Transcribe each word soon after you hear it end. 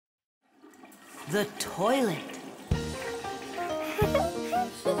The toilet.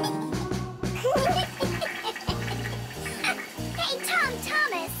 Hey,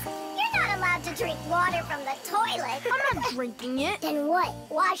 Thomas, you're not allowed to drink water from the toilet. I'm not drinking it. Then what,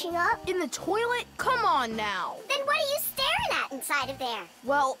 washing up? In the toilet? Come on now. Then what are you staring at inside of there?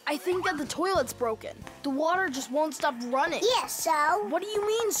 Well, I think that the toilet's broken. The water just won't stop running. Yeah, so? What do you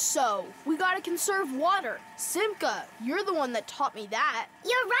mean, so? We gotta conserve water. Simka, you're the one that taught me that.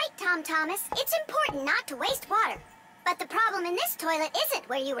 You're right, Thomas. It's important not to waste water. But the problem in this toilet isn't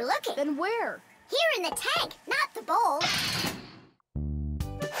where you were looking. Then where? Here in the tank, not the bowl.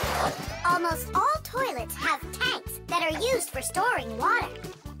 Almost all toilets have tanks that are used for storing water.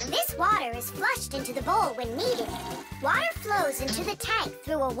 This water is flushed into the bowl when needed. Water flows into the tank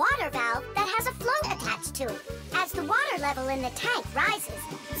through a water valve that has a float attached to it. As the water level in the tank rises,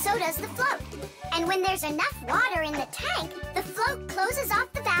 so does the float. And when there's enough water in the tank, the float closes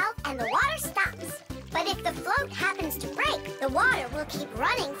off the valve and the water stops. But if the float happens to break, the water will keep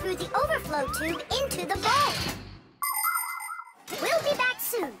running through the overflow tube into the bowl. We'll be back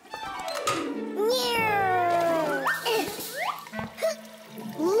soon.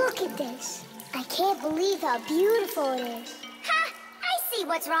 Look at this. I can't believe how beautiful it is. Ha! I see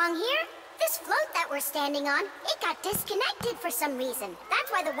what's wrong here. This float that we're standing on, it got disconnected for some reason.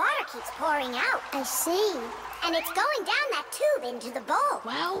 That's why the water keeps pouring out. I see. And it's going down that tube into the bowl.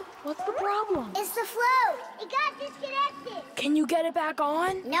 Well, what's the problem? It's the float. It got disconnected. Can you get it back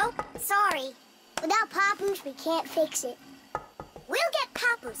on? Nope, sorry. Without Papus, we can't fix it. We'll get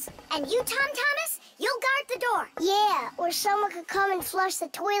Papus. And you, Thomas, you'll guard the door. Yeah, or someone could come and flush the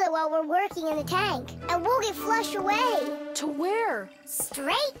toilet while we're working in the tank. And we'll get flushed away. To where?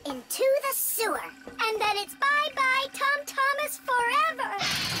 Straight into the sewer. And then it's bye-bye, Thomas, forever.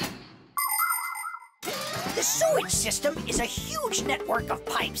 The sewage system is a huge network of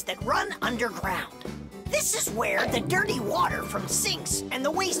pipes that run underground. This is where the dirty water from sinks and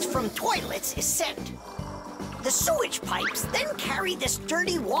the waste from toilets is sent. The sewage pipes then carry this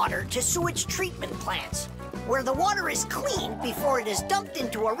dirty water to sewage treatment plants, where the water is cleaned before it is dumped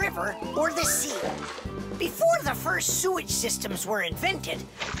into a river or the sea. Before the first sewage systems were invented,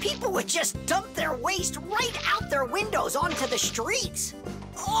 people would just dump their waste right out their windows onto the streets.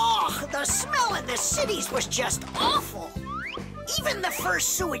 Oh, the smell in the cities was just awful. Even the first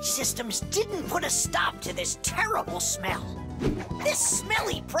sewage systems didn't put a stop to this terrible smell. This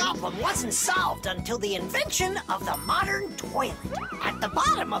smelly problem wasn't solved until the invention of the modern toilet. At the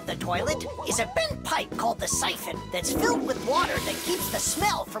bottom of the toilet is a bent pipe called the siphon that's filled with water that keeps the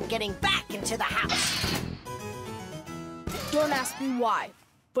smell from getting back into the house. Don't ask me why,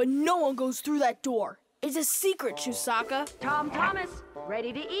 but no one goes through that door. It's a secret, Chusaka. Thomas,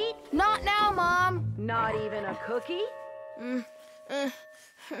 ready to eat? Not now, Mom. Not even a cookie?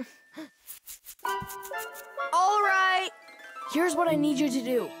 All right. Here's what I need you to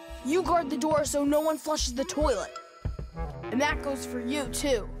do. You guard the door so no one flushes the toilet. And that goes for you,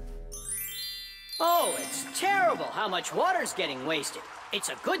 too. Oh, it's terrible how much water's getting wasted. It's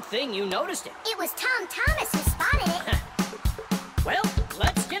a good thing you noticed it. It was Thomas who spotted it. Well,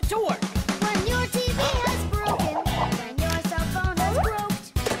 let's get to work. When your TV has broken, when your cell phone has broke,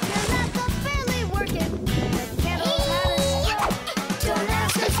 your laptop barely working, the candles had a stroke. Don't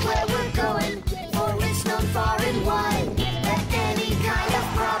ask us where we're going, for it's known far and wide that any kind of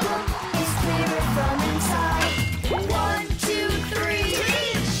problem is clearer from inside. 1, 2,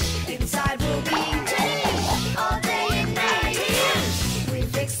 3, inside will be all day and night. We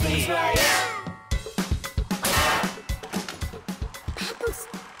fix things right. Papus,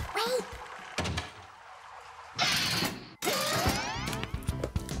 wait.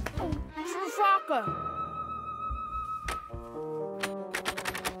 Chusaka.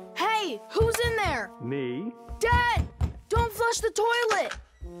 Hey, who's in there? Me? Dad, don't flush the toilet.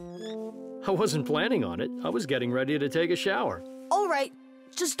 I wasn't planning on it. I was getting ready to take a shower. All right,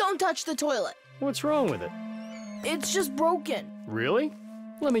 just don't touch the toilet. What's wrong with it? It's just broken. Really?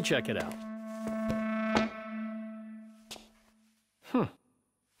 Let me check it out. No!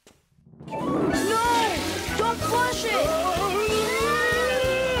 Don't flush it!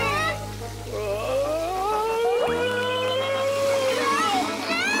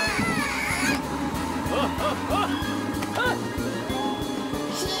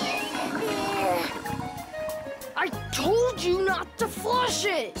 I told you not to flush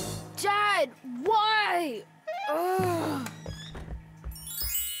it! Dad, why? Ugh.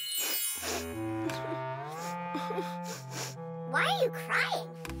 Why are you crying?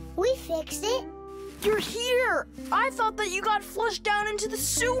 We fixed it. You're here! I thought that you got flushed down into the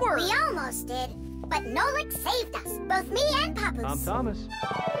sewer! We almost did, but Nolik saved us, both me and Papus. I'm Thomas.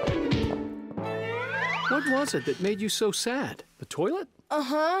 What was it that made you so sad? The toilet?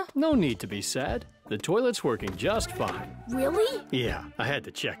 Uh-huh. No need to be sad. The toilet's working just fine. Really? Yeah, I had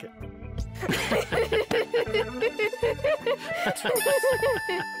to check it.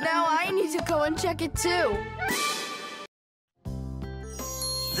 Now I need to go and check it too.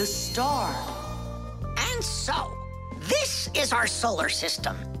 The star. And so, this is our solar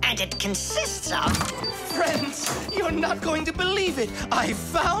system, and it consists of... Friends, you're not going to believe it. I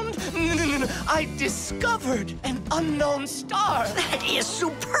found... I discovered an unknown star. That is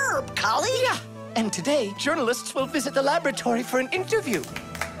superb, colleague. Yeah, and today, journalists will visit the laboratory for an interview.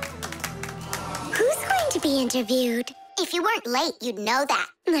 Who's going to be interviewed? If you weren't late, you'd know that.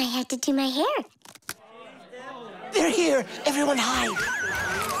 I had to do my hair. They're here. Everyone hide.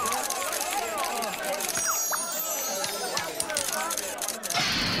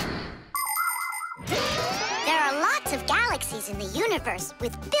 There are lots of galaxies in the universe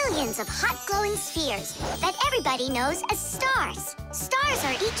with billions of hot glowing spheres that everybody knows as stars. Stars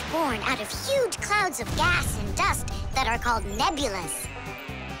are each born out of huge clouds of gas and dust that are called nebulas.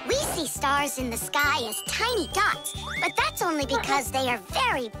 We see stars in the sky as tiny dots, but that's only because they are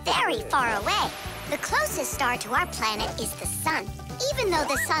very, very far away. The closest star to our planet is the sun. Even though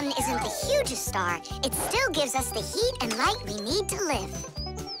the sun isn't the hugest star, it still gives us the heat and light we need to live.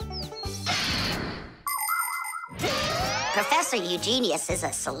 Professor Eugenius is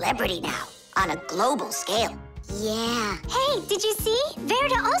a celebrity now, on a global scale. Yeah. Hey, did you see?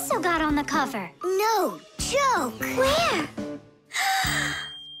 Verda also got on the cover. No joke. Where?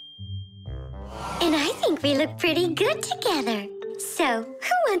 And I think we look pretty good together. So,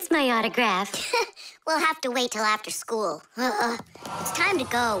 who wants my autograph? We'll have to wait till after school. It's time to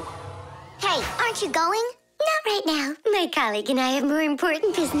go. Hey, aren't you going? Not right now. My colleague and I have more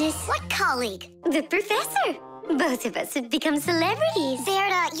important business. What colleague? The professor. Both of us have become celebrities.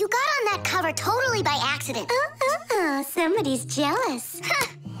 Verda, you got on that cover totally by accident. Somebody's jealous.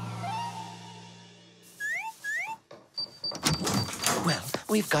 Well,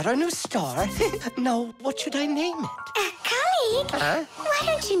 we've got our new star. Now, what should I name it? Colleague, Huh? why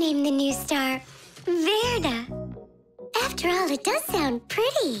don't you name the new star Verda? After all, it does sound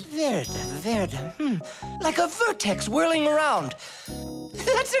pretty. Verda. Like a vertex whirling around.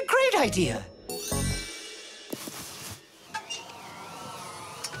 That's a great idea.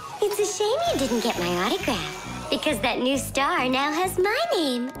 It's a shame you didn't get my autograph, because that new star now has my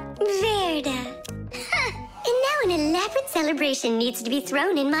name, Verda. And now an elaborate celebration needs to be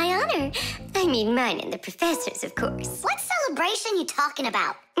thrown in my honor. I mean mine and the professor's, of course. What celebration you talking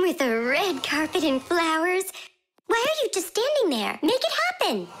about? With a red carpet and flowers. Why are you just standing there? Make it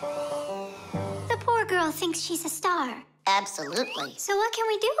happen. The poor girl thinks she's a star. Absolutely. So what can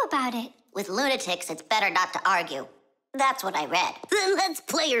we do about it? With lunatics, it's better not to argue. That's what I read. Then let's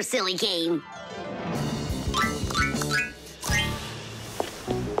play your silly game.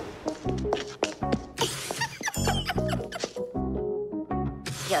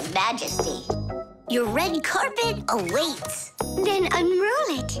 Your Majesty, your red carpet awaits. Then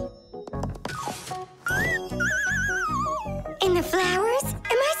unroll it. And the flowers? Am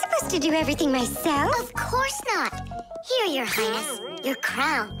I supposed to do everything myself? Of course not. Here, Your Highness, your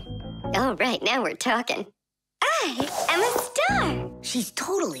crown. All right, now we're talking. I am a star. She's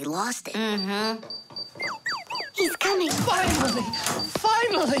totally lost it. He's coming.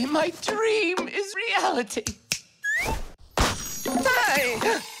 Finally, my dream is reality. Hey!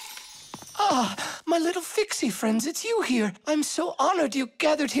 My little Fixie friends, it's you here. I'm so honored you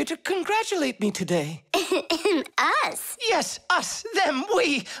gathered here to congratulate me today. Us? Yes, us, them,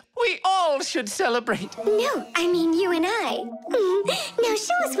 we all should celebrate. No, I mean you and I. Now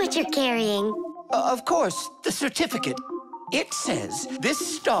show us what you're carrying. Of course, the certificate. It says, this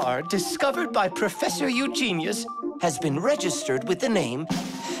star discovered by Professor Eugenius has been registered with the name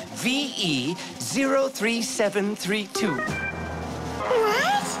VE03732. What?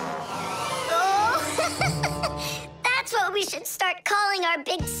 Oh, that's what we should start calling our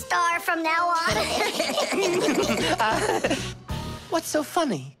big star from now on. What's so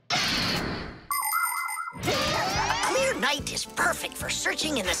funny? A clear night is perfect for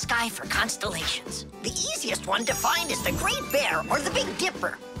searching in the sky for constellations. The easiest one to find is the Great Bear or the Big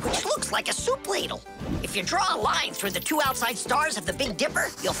Dipper, which looks like a soup ladle. If you draw a line through the two outside stars of the Big Dipper,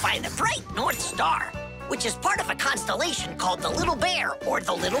 you'll find the bright North Star, which is part of a constellation called the Little Bear or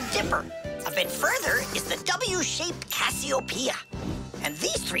the Little Dipper. A bit further is the W-shaped Cassiopeia. And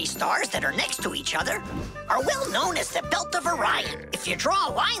these three stars that are next to each other are well known as the Belt of Orion. If you draw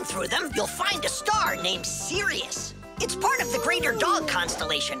a line through them, you'll find a star named Sirius. It's part of the Greater Dog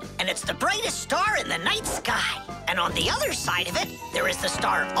constellation, and it's the brightest star in the night sky. And on the other side of it, there is the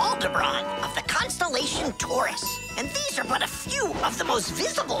star Aldebaran of the constellation Taurus. And these are but a few of the most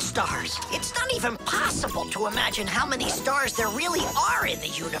visible stars. It's not even possible to imagine how many stars there really are in the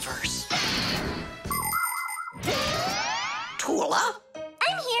universe. Tula?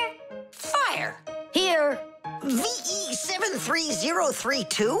 I'm here. Fire. Here.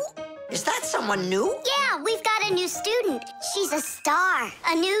 VE73032? Is that someone new? Yeah, we've got a new student. She's a star.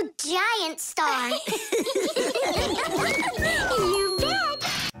 A new giant star. You bet.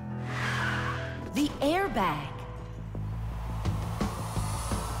 The airbag.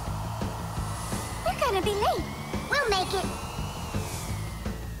 We're gonna be late. We'll make it.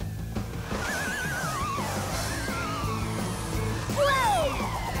 Whoa!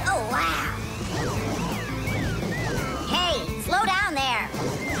 Oh, wow. Hey, slow down there.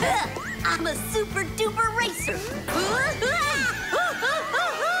 I'm a super duper racer.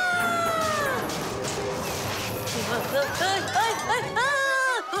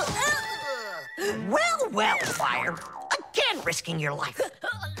 Well, Fire. Again, risking your life.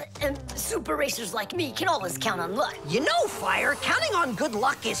 And super racers like me can always count on luck. You know, Fire, counting on good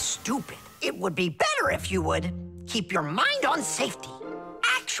luck is stupid. It would be better if you would keep your mind on safety.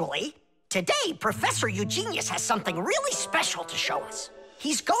 Actually, today, Professor Eugenius has something really special to show us.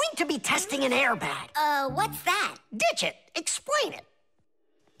 He's going to be testing an airbag. What's that? Ditch it. Explain it.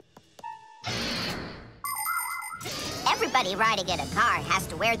 Everybody riding in a car has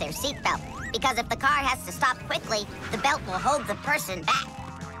to wear their seatbelt, because if the car has to stop quickly, the belt will hold the person back.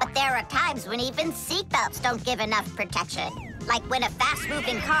 But there are times when even seatbelts don't give enough protection, like when a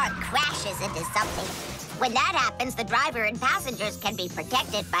fast-moving car crashes into something. When that happens, the driver and passengers can be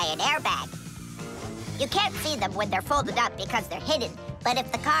protected by an airbag. You can't see them when they're folded up because they're hidden, but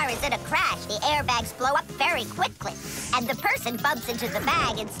if the car is in a crash, the airbags blow up very quickly, and the person bumps into the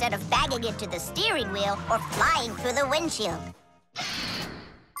bag instead of banging into the steering wheel or flying through the windshield.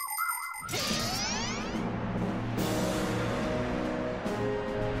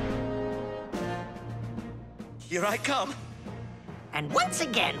 Here I come. And once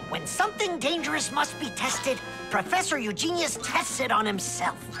again, when something dangerous must be tested, Professor Eugenius tests it on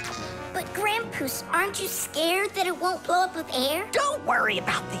himself. But Grandpus, aren't you scared that it won't blow up with air? Don't worry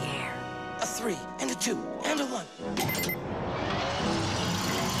about the air. A 3 and a 2 and a 1.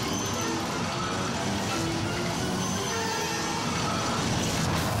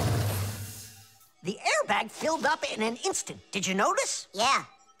 The airbag filled up in an instant. Did you notice? Yeah,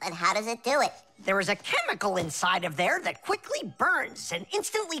 but how does it do it? There is a chemical inside of there that quickly burns and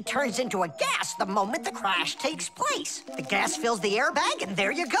instantly turns into a gas the moment the crash takes place. The gas fills the airbag, and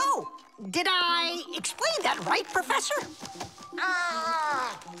there you go. Did I explain that right, Professor?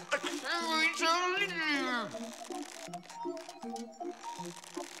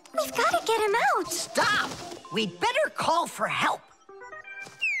 We've got to get him out. Stop! We'd better call for help.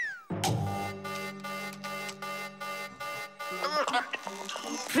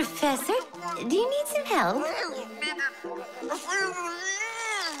 Professor, do you need some help?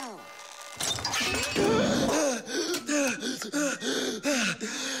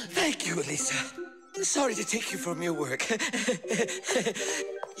 Thank you, Elisa. Sorry to take you from your work.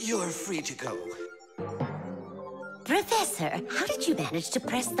 You're free to go. Professor, how did you manage to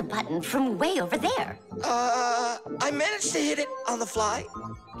press the button from way over there? I managed to hit it on the fly.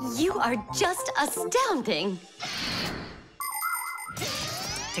 You are just astounding.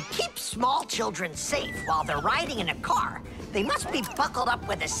 To keep small children safe while they're riding in a car, they must be buckled up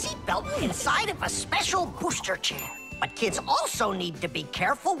with a seatbelt inside of a special booster chair. But kids also need to be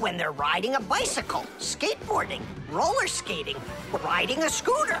careful when they're riding a bicycle, skateboarding, roller skating, or riding a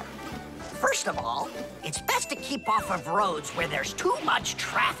scooter. First of all, it's best to keep off of roads where there's too much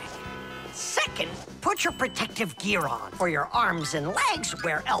traffic. Second, put your protective gear on. For your arms and legs,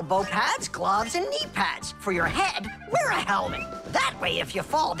 wear elbow pads, gloves, and knee pads. For your head, wear a helmet. That way, if you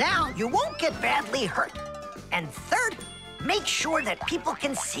fall down, you won't get badly hurt. And third, make sure that people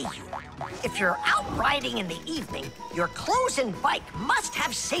can see you. If you're out riding in the evening, your clothes and bike must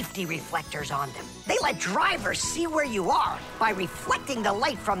have safety reflectors on them. They let drivers see where you are by reflecting the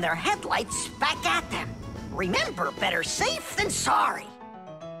light from their headlights back at them. Remember, better safe than sorry.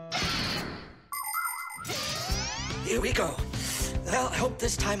 Here we go. Well, I hope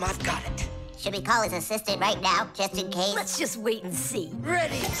this time I've got it. Should we call his assistant right now, just in case? Let's just wait and see.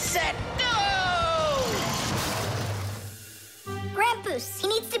 Ready, set, go! Grandpus, he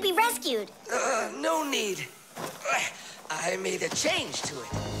needs to be rescued. No need. I made a change to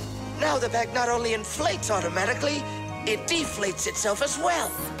it. Now the bag not only inflates automatically, it deflates itself as well.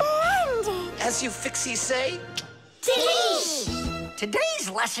 Splendid! As you Fixies say, Tish! Today's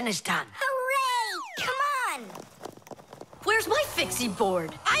lesson is done. Hooray! Come on! Where's my Fixie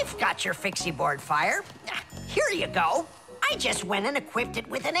board? I've got your Fixie board, Fire. Here you go. I just went and equipped it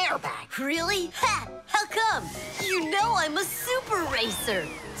with an airbag. Really? Ha! How come? You know I'm a super racer.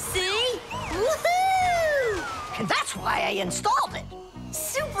 See? Woohoo! And that's why I installed it.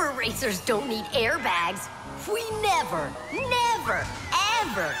 Super racers don't need airbags. We never, ever.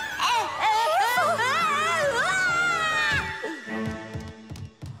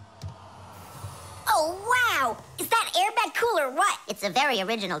 Oh, wow! Is that airbag cool or what? It's a very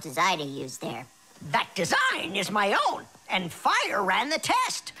original design you used there. That design is my own, and Fire ran the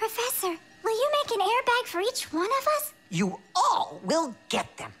test. Professor, will you make an airbag for each one of us? You all will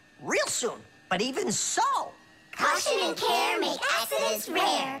get them real soon. But even so... Caution and care make accidents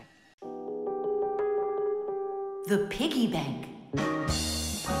rare. The piggy bank.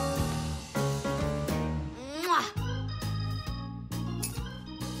 Mwah.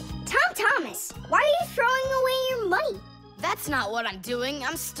 Tom Thomas, why are you throwing away your money? That's not what I'm doing.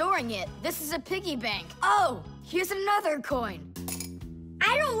 I'm storing it. This is a piggy bank. Oh, here's another coin.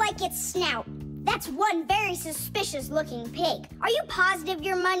 I don't like its snout. That's one very suspicious-looking pig. Are you positive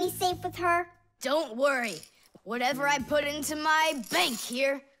your money's safe with her? Don't worry. Whatever I put into my bank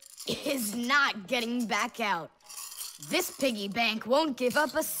here is not getting back out. This piggy bank won't give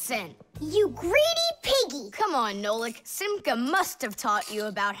up a cent. You greedy piggy! Come on, Nolik. Simka must have taught you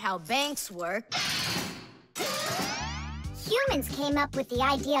about how banks work. Humans came up with the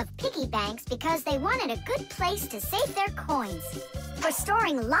idea of piggy banks because they wanted a good place to save their coins. For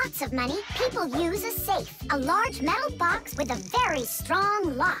storing lots of money, people use a safe, a large metal box with a very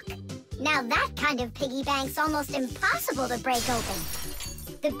strong lock. Now that kind of piggy bank's almost impossible to break open.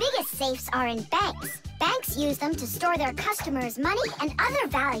 The biggest safes are in banks. Banks use them to store their customers' money and other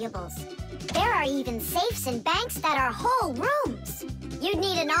valuables. There are even safes in banks that are whole rooms. You'd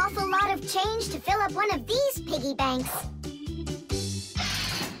need an awful lot of change to fill up one of these piggy banks.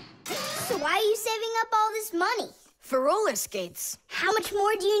 So why are you saving up all this money? For roller skates. How much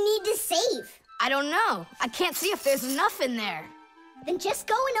more do you need to save? I don't know. I can't see if there's enough in there. Then just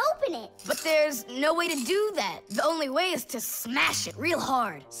go and open it. But there's no way to do that. The only way is to smash it real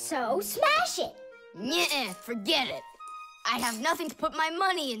hard. So smash it. Nyeh, forget it. I have nothing to put my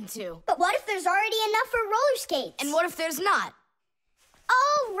money into. But what if there's already enough for roller skates? And what if there's not?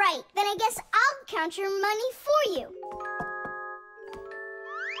 All right, then I guess I'll count your money for you.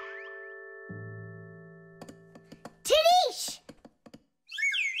 Tidish!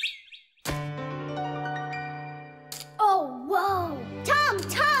 Oh, whoa! Tom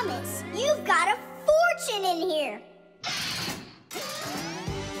Thomas, you've got a fortune in here.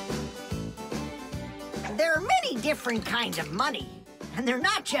 There are many different kinds of money, and they're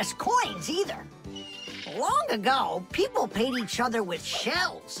not just coins either. Long ago, people paid each other with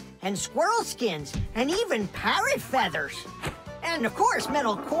shells and squirrel skins and even parrot feathers. And of course,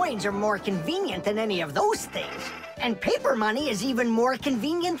 metal coins are more convenient than any of those things. And paper money is even more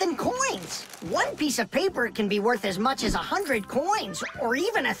convenient than coins. One piece of paper can be worth as much as 100 coins, or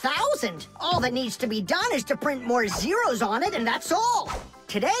even 1,000. All that needs to be done is to print more zeros on it, and that's all.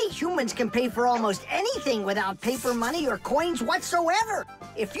 Today, humans can pay for almost anything without paper money or coins whatsoever.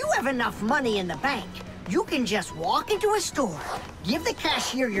 If you have enough money in the bank, you can just walk into a store, give the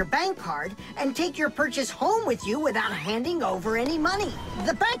cashier your bank card, and take your purchase home with you without handing over any money.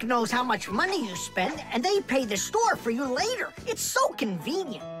 The bank knows how much money you spend, and they pay the store for you later. It's so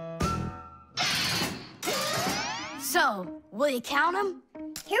convenient. So, will you count them?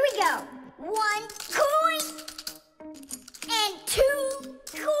 Here we go. 1 coin and 2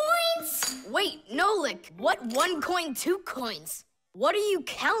 coins. Wait, Nolik, what 1 coin, 2 coins? What are you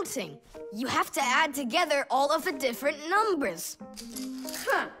counting? You have to add together all of the different numbers.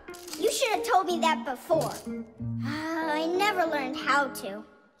 Huh. You should have told me that before. I never learned how to.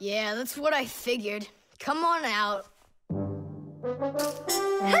 Yeah, that's what I figured. Come on out.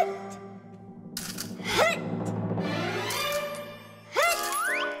 Hut! Hut! Hut!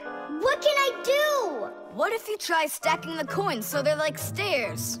 What can I do? What if you try stacking the coins so they're like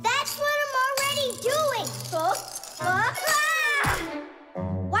stairs? That's what I'm already doing.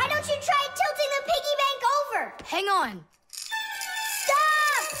 Why don't you try tilting the piggy bank over? Hang on.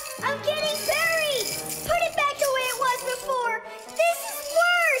 Stop! I'm getting buried! Put it back the way it was before! This is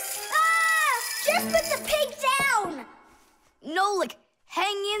worse! Just put the pig down! Nolik,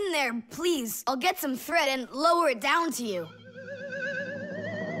 hang in there, please. I'll get some thread and lower it down to you.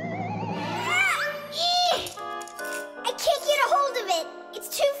 I can't get a hold of it. It's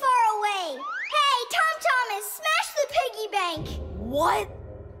too far away. Hey, Tom Thomas, smash the piggy bank. What?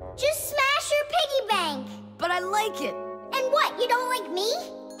 Just smash your piggy bank. but I like it. And what, you don't like me?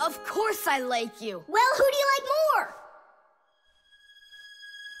 Of course I like you. Well, who do you like more?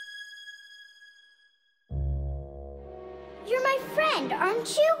 You're my friend,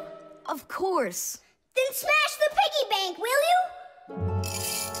 aren't you? Of course. Then smash the piggy bank, will you?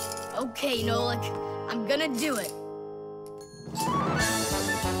 Okay, Nolik. I'm gonna do it.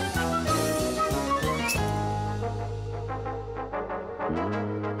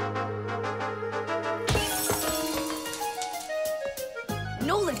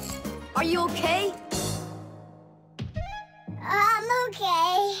 Nolik, are you okay? I'm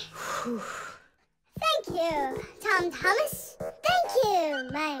okay. Thank you, Tom Thomas. Thank you,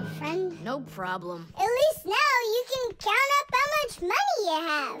 my friend. No problem. At least now you can count up how much money you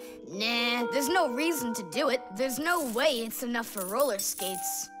have. Nah, there's no reason to do it. There's no way it's enough for roller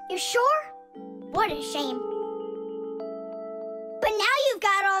skates. You sure? What a shame. But now you've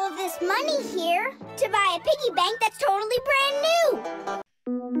got all of this money here to buy a piggy bank that's totally brand new.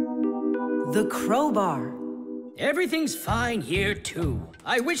 The crowbar. Everything's fine here, too.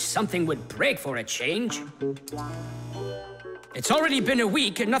 I wish something would break for a change. It's already been a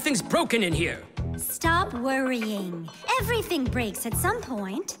week and nothing's broken in here. Stop worrying. Everything breaks at some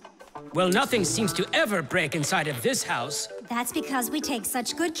point. Well, nothing seems to ever break inside of this house. That's because we take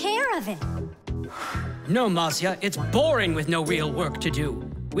such good care of it. No, Masya, it's boring with no real work to do.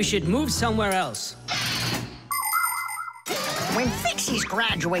 We should move somewhere else. When Fixies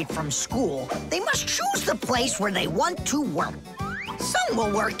graduate from school, they must choose the place where they want to work. Some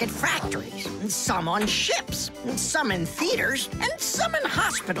will work at factories, and some on ships, and some in theaters, and some in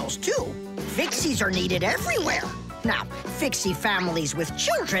hospitals, too. Fixies are needed everywhere. Now, Fixie families with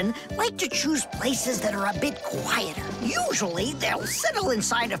children like to choose places that are a bit quieter. Usually, they'll settle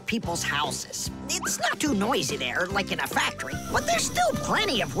inside of people's houses. It's not too noisy there, like in a factory, but there's still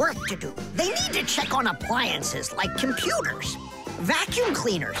plenty of work to do. They need to check on appliances like computers, vacuum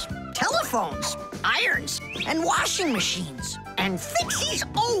cleaners, telephones, irons, and washing machines. And Fixies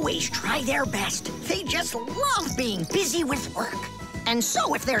always try their best. They just love being busy with work. And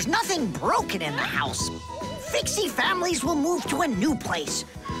so if there's nothing broken in the house, Fixie families will move to a new place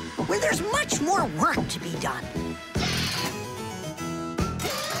where there's much more work to be done.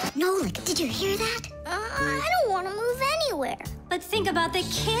 Nolik, did you hear that? I don't want to move anywhere. But think about the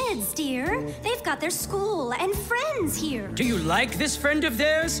kids, dear. They've got their school and friends here. Do you like this friend of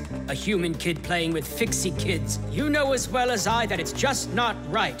theirs? A human kid playing with Fixie kids. You know as well as I that it's just not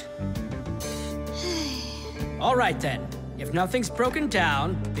right. All right, then. If nothing's broken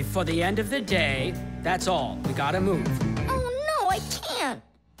down before the end of the day, that's all. We gotta move. Oh, no, I can't.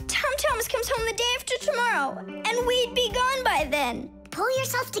 Tom Thomas comes home the day after tomorrow, and we'd be gone by then. Pull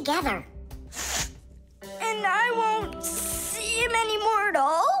yourself together. And I won't see him anymore at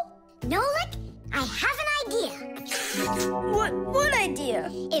all? Nolik, I have an idea. What idea?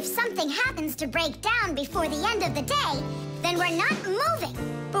 If something happens to break down before the end of the day, then we're not moving.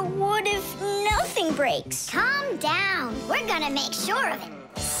 But what if nothing breaks? Calm down. We're gonna make sure of it.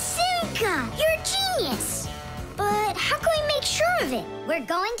 Simka, you're a genius. But how can we make sure of it? We're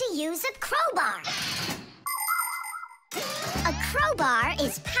going to use a crowbar. A crowbar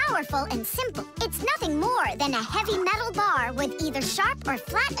is powerful and simple. It's nothing more than a heavy metal bar with either sharp or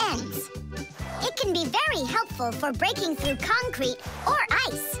flat ends. It can be very helpful for breaking through concrete or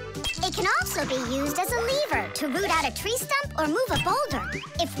ice. It can also be used as a lever to root out a tree stump or move a boulder.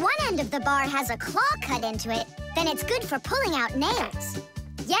 If one end of the bar has a claw cut into it, then it's good for pulling out nails.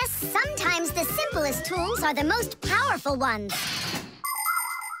 Yes, sometimes the simplest tools are the most powerful ones.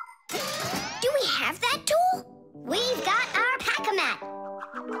 Do we have that tool? We've got our pack-a-mat,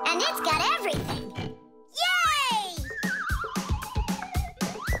 and it's got everything. Yay!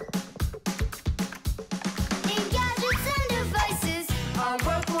 In gadgets and devices, our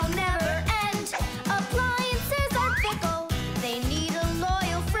work will never end. Appliances are fickle, they need a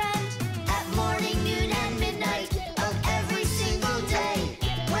loyal friend. At morning, noon, and midnight of every single day.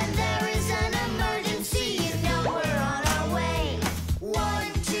 When there is an emergency, you know we're on our way.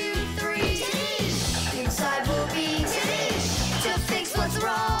 1, 2, 3. Inside we'll be to fix what's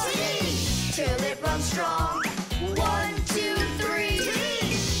wrong, till it runs strong. 1, 2,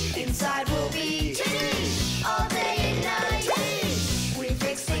 3. Inside we'll be all day and night. We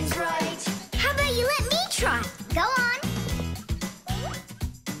fix things right. How about you let me try? Go on.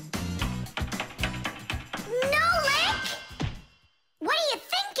 Nolik! What are you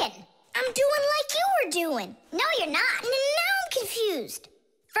thinking? I'm doing like you were doing. No, you're not. Now I'm confused.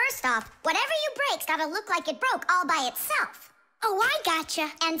 First off, whatever you break's gotta look like it broke all by itself. Oh, I gotcha.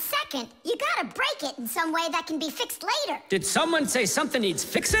 And second, you gotta break it in some way that can be fixed later. Did someone say something needs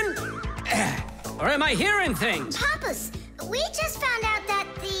fixing? Or am I hearing things? Papus, we just found out that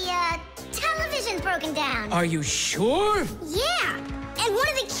the television's broken down. Are you sure? Yeah, and one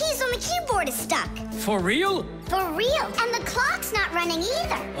of the keys on the keyboard is stuck. For real? For real, and the clock's not running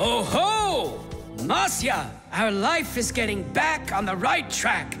either. Oh ho! Marcia, our life is getting back on the right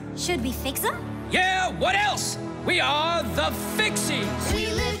track. Should we fix them? Yeah, what else? We are the Fixies. We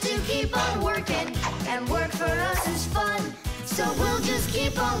live to keep on working, and work for us is fun. So we'll just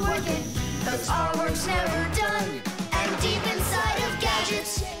keep on working, 'cause our work's never done. And deep inside of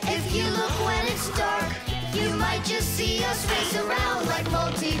gadgets, if you look when it's dark, you might just see us race around like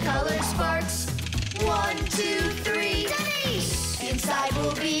multicolored sparks. 1, 2, 3, Denise! Inside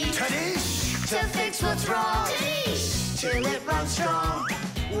we'll be Denise! To fix what's wrong, Denise! Till it runs strong.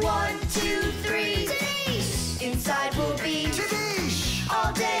 1, 2, 3, Denise! Inside we'll be Denise!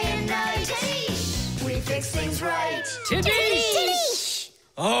 All day and night, Denise! We fix things right. Denise!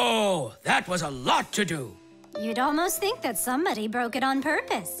 Oh, that was a lot to do. You'd almost think that somebody broke it on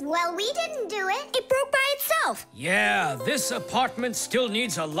purpose. Well, we didn't do it. It broke by itself. Yeah, this apartment still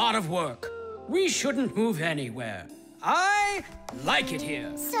needs a lot of work. We shouldn't move anywhere. I like it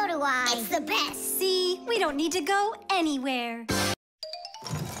here. So do I. It's the best. See, we don't need to go anywhere.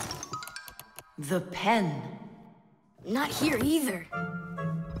 The pen. Not here either.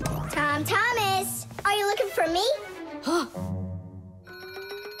 Thomas, are you looking for me? Huh?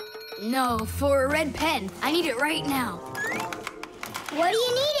 No, for a red pen. I need it right now. What do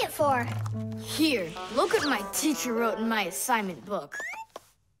you need it for? Here, look what my teacher wrote in my assignment book.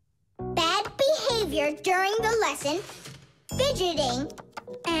 Bad behavior during the lesson, fidgeting,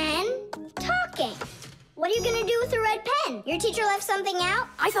 and talking. What are you gonna do with the red pen? Your teacher left something out?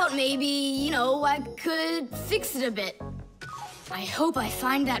 I thought maybe, I could fix it a bit. I hope I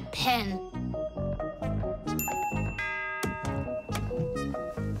find that pen.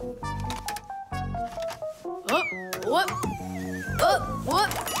 Oh, whoop. Oh,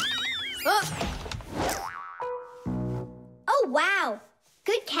 whoop. Oh. Oh, wow.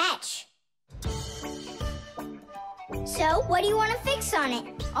 Good catch. So, what do you want to fix on it?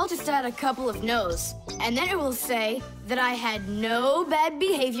 I'll just add a couple of no's, and then it will say that I had no bad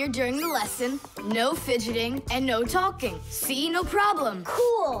behavior during the lesson, no fidgeting, and no talking. See, no problem.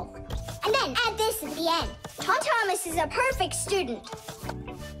 Cool. And then add this at the end. Thomas is a perfect student.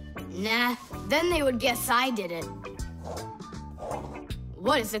 Nah, then they would guess I did it.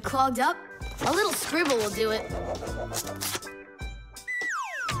 What, is it clogged up? A little scribble will do it.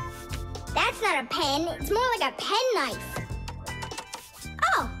 That's not a pen, it's more like a penknife.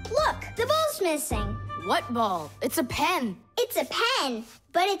 Oh, look, the ball's missing. What ball? It's a pen. It's a pen,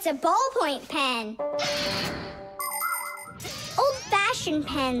 but it's a ballpoint pen. Old-fashioned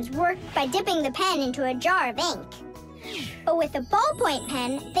pens work by dipping the pen into a jar of ink. But with a ballpoint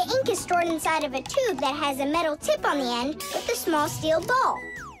pen, the ink is stored inside of a tube that has a metal tip on the end with a small steel ball.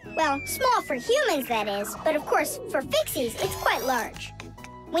 Well, small for humans, that is, but of course, for Fixies, it's quite large.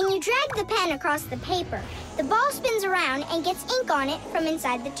 When you drag the pen across the paper, the ball spins around and gets ink on it from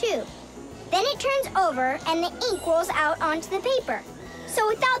inside the tube. Then it turns over and the ink rolls out onto the paper. So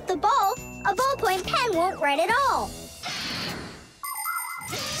without the ball, a ballpoint pen won't write at all.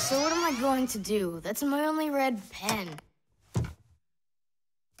 So what am I going to do? That's my only red pen.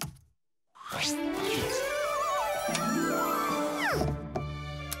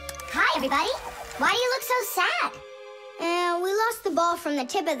 Hi, everybody. Why do you look so sad? We lost the ball from the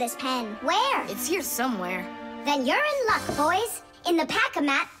tip of this pen. Where? It's here somewhere. Then you're in luck, boys. In the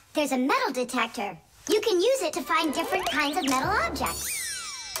pack-a-mat, there's a metal detector. You can use it to find different kinds of metal objects.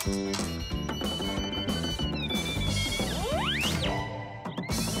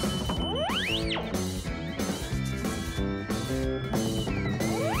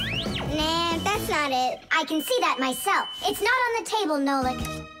 Nah, that's not it. I can see that myself. It's not on the table, Nolik.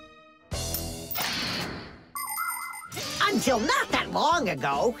 Until not that long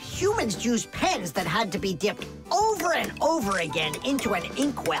ago, humans used pens that had to be dipped over and over again into an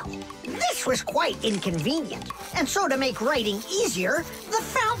inkwell. This was quite inconvenient, and so to make writing easier, the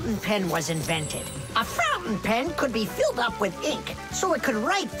fountain pen was invented. A fountain pen could be filled up with ink, so it could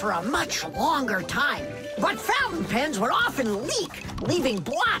write for a much longer time. But fountain pens would often leak, leaving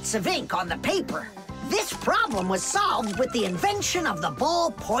blots of ink on the paper. This problem was solved with the invention of the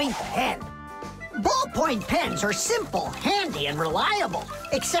ballpoint pen. Ballpoint pens are simple, handy, and reliable,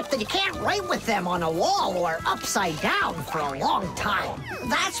 except that you can't write with them on a wall or upside down for a long time.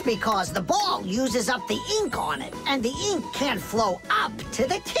 That's because the ball uses up the ink on it, and the ink can't flow up to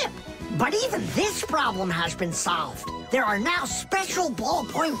the tip. But even this problem has been solved. There are now special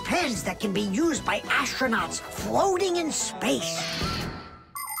ballpoint pens that can be used by astronauts floating in space.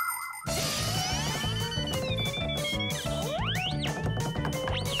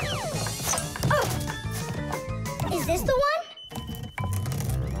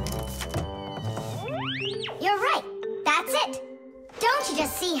 Don't you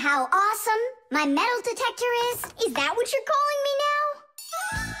just see how awesome my metal detector is? Is that what you're calling me now?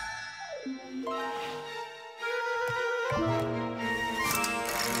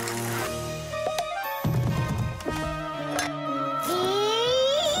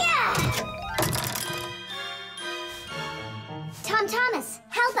 Tom Thomas,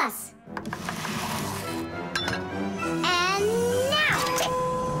 help us. And now!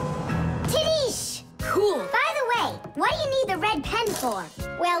 Tidish! Cool. By the way, what do you need the red pen for?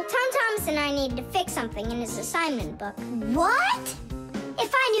 Well, Tom Thomas and I need to fix something in his assignment book. What?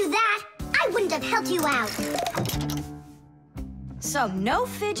 If I knew that, I wouldn't have helped you out. So no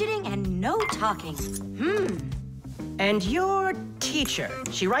fidgeting and no talking. And your teacher,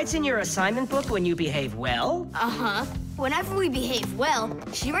 she writes in your assignment book when you behave well? Uh-huh. Whenever we behave well,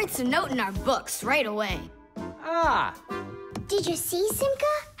 she writes a note in our books right away. Ah. Did you see,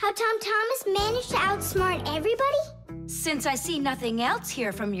 Simka? How Tom Thomas managed to outsmart everybody? Since I see nothing else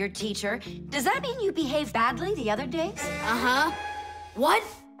here from your teacher, does that mean you behaved badly the other days? Uh-huh. What?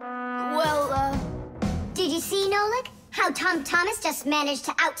 Well, Did you see, Nolik? How Tom Thomas just managed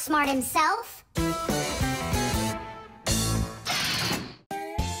to outsmart himself?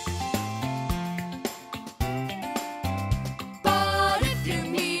 But if you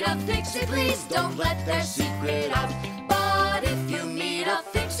meet a Fixie, please don't let their secret out. But if you meet a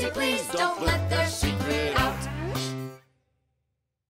Fixie, please don't let their secret out.